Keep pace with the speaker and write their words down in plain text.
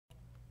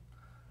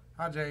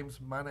Hi, James.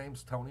 My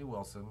name's Tony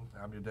Wilson.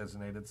 I'm your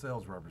designated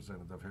sales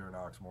representative here at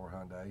Oxmoor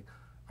Hyundai.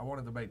 I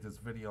wanted to make this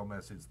video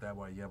message that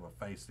way you have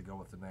a face to go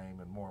with the name,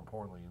 and more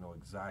importantly, you know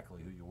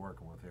exactly who you're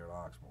working with here at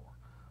Oxmoor.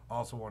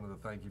 Also wanted to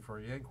thank you for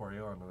your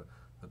inquiry on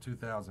the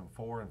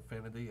 2004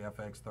 Infiniti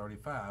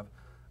FX35.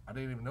 I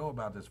didn't even know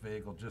about this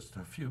vehicle just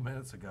a few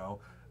minutes ago.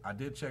 I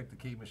did check the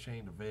key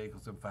machine. The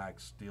vehicle's in fact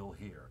still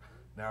here.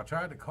 Now, I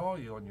tried to call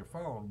you on your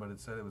phone, but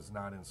it said it was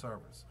not in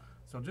service.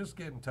 So just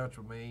get in touch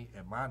with me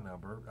at my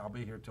number. I'll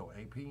be here till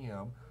 8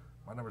 p.m.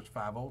 My number is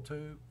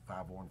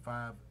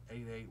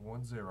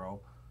 502-515-8810.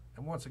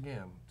 And once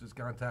again, just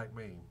contact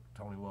me,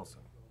 Tony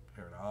Wilson,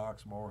 here at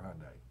Oxmoor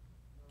Hyundai.